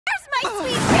My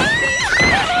sweet baby!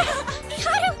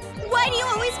 Why do you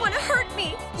always want to hurt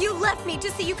me? You left me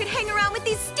just so you could hang around with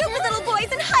these stupid little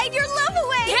boys and hide your love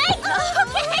away! Hey!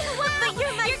 Okay! But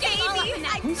you're my baby!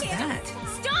 Who's that?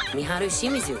 Stop! Miharu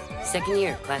Shimizu, second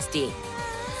year, class D.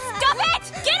 Stop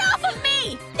it! Get off of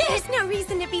me! There's no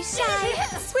reason to be shy.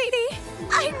 Sweetie,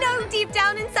 I know deep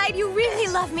down inside you really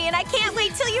love me and I can't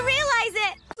wait till you realize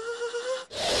it.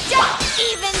 Don't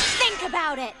even think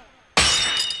about it.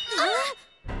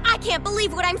 I can't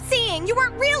believe what I'm seeing. You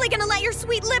weren't really gonna let your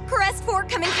sweet lip caress fork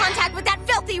come in contact with that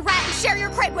filthy rat and share your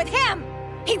crib with him.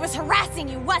 He was harassing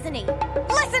you, wasn't he?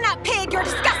 Listen up, pig. Your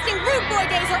disgusting rude boy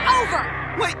days are over.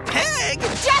 Wait, Pig!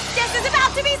 Justice is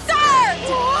about to be served!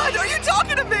 What? Are you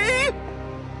talking to me?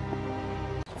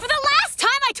 For the last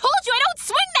time, I told you I don't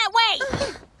swing that way!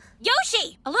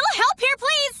 Yoshi, a little help here,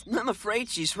 please? I'm afraid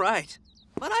she's right.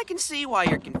 But I can see why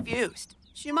you're confused.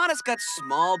 Shimada's got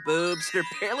small boobs, they're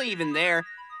barely even there,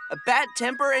 a bad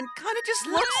temper, and kind of just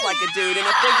looks like a dude in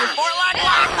a figure four like.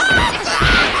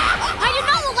 I do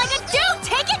not look like a dude!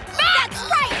 Take it back! That's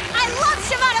right! I love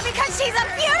Shimada because she's a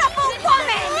beautiful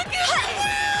woman!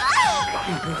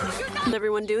 How's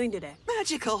everyone doing today?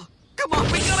 Magical! Come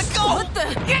on, we gotta go! What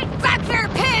the? Get back here,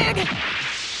 pig!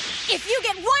 If you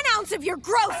get 1 ounce of your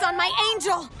growth on my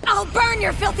angel, I'll burn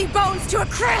your filthy bones to a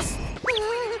crisp!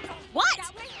 What?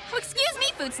 Oh, excuse me,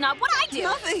 food snob, what'd I do?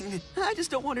 Nothing! I just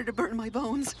don't want her to burn my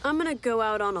bones. I'm gonna go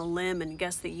out on a limb and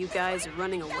guess that you guys are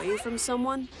running away from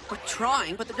someone. We're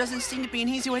trying, but there doesn't seem to be an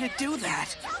easy way to do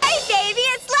that. Hey, baby,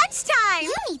 it's lunchtime!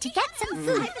 You need to get some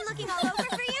food. I've been looking all over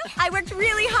for you. I worked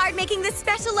really hard making this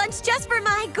special lunch just for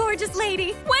my gorgeous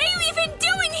lady. What are you even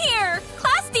doing here?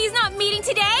 Class D's not meeting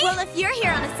today. Well, if you're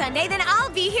here on a Sunday, then I'll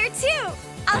be here too.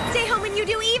 I'll stay home when you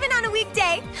do, even on a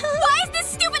weekday. Why is this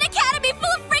stupid academy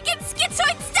full of freaking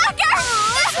schizoid stalkers?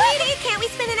 Sweetie, can't we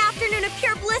spend an afternoon of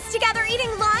pure bliss together eating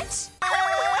lunch?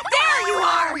 There you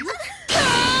are!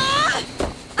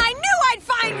 I knew I'd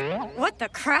find... What the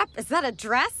crap? Is that a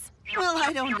dress? Well,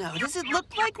 I don't know. Does it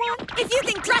look like one? If you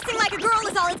think dressing like a girl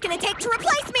is all it's gonna take to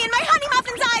replace me in my honey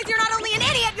muffin's eyes, you're not only an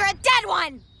idiot, you're a dead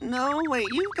one! No, wait,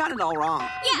 you've got it all wrong.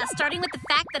 Yeah, starting with the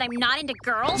fact that I'm not into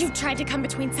girls. You tried to come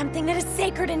between something that is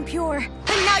sacred and pure,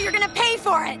 and now you're gonna pay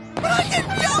for it! But I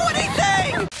didn't do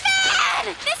anything!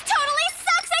 Man! This totally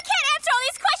sucks! I can't answer all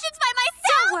these questions by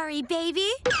myself! Don't worry,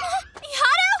 baby.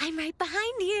 Miharu? I'm right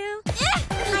behind you.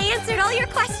 I answered all your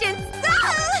questions.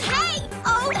 Hey!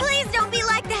 Oh, please don't be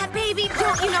like that, baby.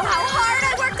 Don't you know how hard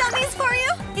I worked on these for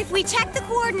you? If we check the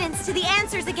coordinates to the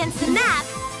answers against the map,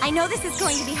 I know this is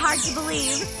going to be hard to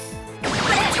believe.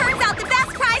 But it turns out the best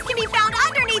prize can be found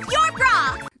underneath your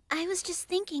bra! I was just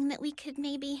thinking that we could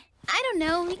maybe, I don't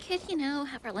know, we could,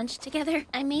 have our lunch together.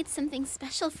 I made something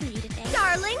special for you today.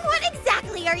 Darling, what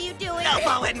exactly are you doing?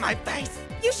 Elbow in my face!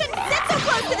 You shouldn't sit so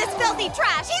close to this filthy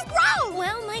trash! He's gross!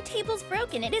 Well, my table's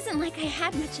broken. It isn't like I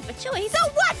had much of a choice. So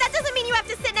what? That doesn't mean you have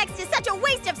to sit next to such a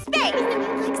waste of space!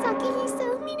 Minami likes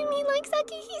Akihisa. Minami likes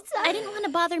Akihisa. I didn't want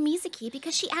to bother Mizuki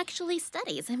because she actually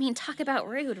studies. I mean, talk about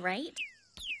rude, right?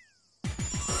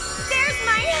 There's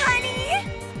my honey!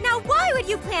 Now why would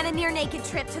you plan a near-naked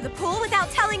trip to the pool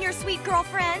without telling your sweet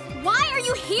girlfriend? Why are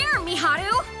you here,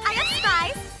 Miharu? I have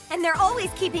spies, and they're always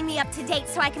keeping me up to date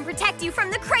so I can protect you from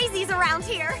the crazies around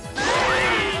here.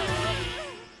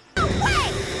 No way!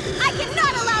 I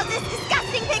cannot allow this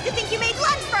disgusting pig to think you made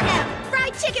lunch for him!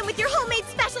 Fried chicken with your homemade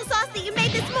special sauce that you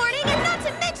made this morning, and not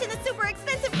to mention the super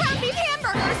expensive ground beef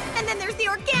hamburgers! And then there's the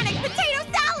organic potato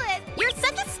salad! You're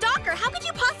such a stalker. How could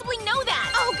you possibly know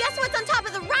that? Oh, guess what's on top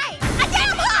of the rice? A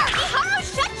damn heart! Miharu,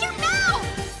 shut your mouth!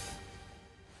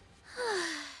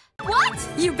 What?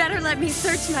 You better let me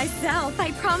search myself.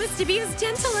 I promise to be as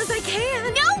gentle as I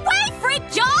can. No way, freak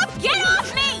job! Get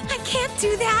off me! I can't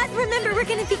do that. Remember, we're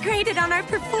gonna be graded on our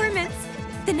performance.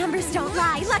 The numbers don't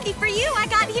lie. Lucky for you, I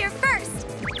got here first.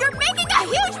 You're making a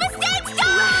huge mistake! Stop!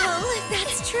 Well, if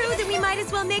that's true, then we might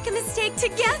as well make a mistake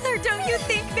together, don't you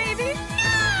think, baby?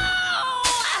 No!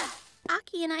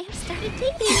 Aki and I have started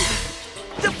dating.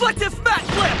 Deflective mat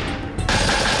flip!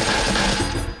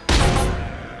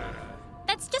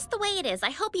 That's just the way it is. I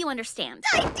hope you understand.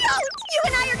 I don't! You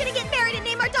and I are gonna get married and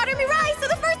name our daughter Mirai, so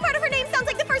the first part of her name sounds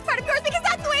like the first part of yours because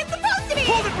that's the way it's supposed to be!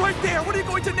 Hold it right there! What are you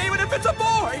going to name it if it's a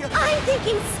boy? I'm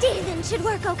thinking Steven should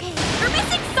work okay. You're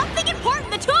missing something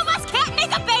important. The two of us can't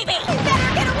make a baby! You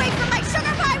better get away from my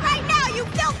sugar pie right now, you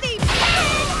filthy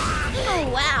pig!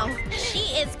 Oh, wow.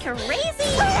 She is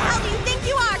crazy. Who the hell do you think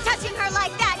you are, touching her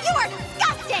like that? You are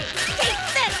disgusting! Take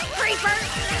this, creeper!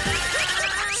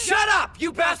 Shut up!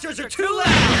 You bastards are too loud!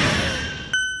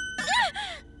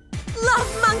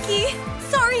 Love monkey!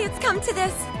 Sorry it's come to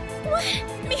this. What?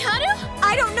 Miharu?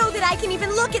 I don't know that I can even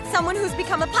look at someone who's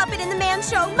become a puppet in the man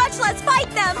show, much less fight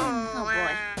them. Oh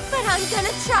boy. But I'm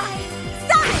gonna try.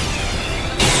 Summon!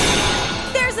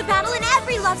 There's a battle in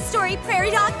every love story,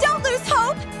 Prairie Dog. Don't lose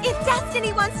hope. If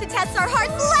destiny wants to test our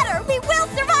hearts, let her. We will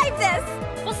survive this.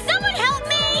 Will someone help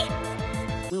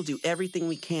me? We'll do everything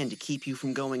we can to keep you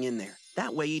from going in there.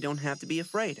 That way you don't have to be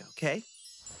afraid, okay?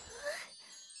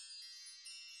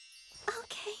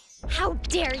 Okay. How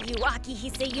dare you,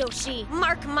 Akihise Yoshi?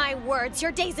 Mark my words,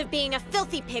 your days of being a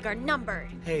filthy pig are numbered.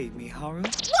 Hey, Miharu,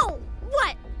 Whoa!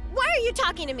 What? Why are you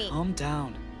talking to me? calm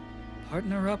down.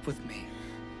 Partner up with me.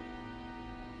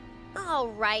 All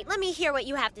right, let me hear what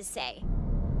you have to say.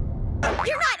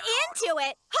 You're not into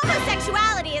it!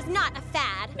 Homosexuality is not a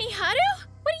fad. Miharu?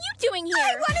 What are you doing here?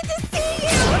 I wanted to see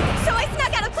you! So I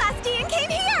snuck out of Class D and came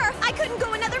here! I couldn't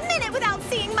go another minute without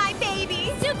seeing my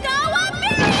baby! Sugawa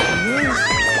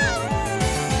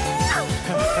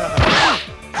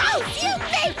Oh, you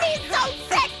made me so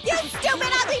sick! You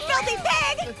stupid, ugly, filthy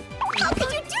pig! How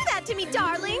could you do that to me,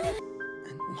 darling?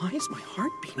 And why is my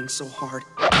heart beating so hard?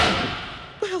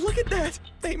 Well, look at that!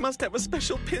 They must have a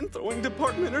special pin-throwing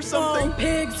department or something. All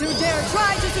pigs who dare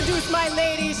try to seduce my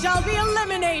lady shall be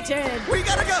eliminated! We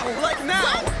gotta go, like now!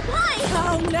 Why?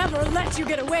 I'll never let you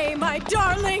get away, my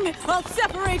darling! I'll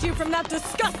separate you from that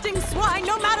disgusting swine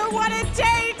no matter what it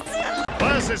takes!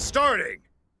 Class is starting!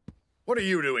 What are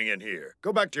you doing in here?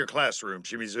 Go back to your classroom,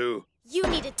 Shimizu. You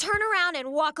need to turn around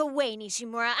and walk away,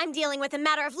 Nishimura. I'm dealing with a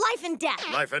matter of life and death.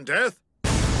 Life and death?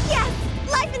 Yes,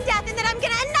 life and death, and then I'm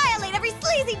gonna annihilate every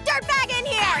sleazy dirtbag in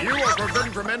here! You are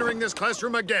forbidden from entering this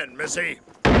classroom again, Missy.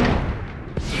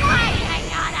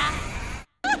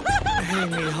 Hey,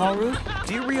 Miharu,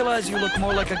 do you realize you look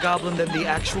more like a goblin than the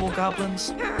actual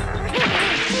goblins?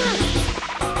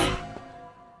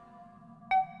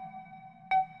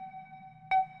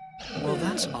 Well,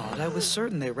 that's odd. I was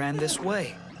certain they ran this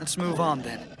way. Let's move on,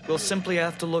 then. We'll simply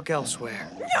have to look elsewhere.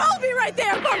 I'll be right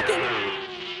there, Pumpkin!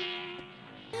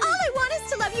 All I want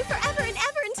is to love you forever and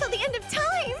ever until the end of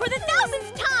time! For the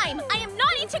 1000th time, I am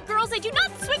not into girls. I do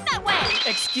not swing that way.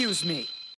 Excuse me.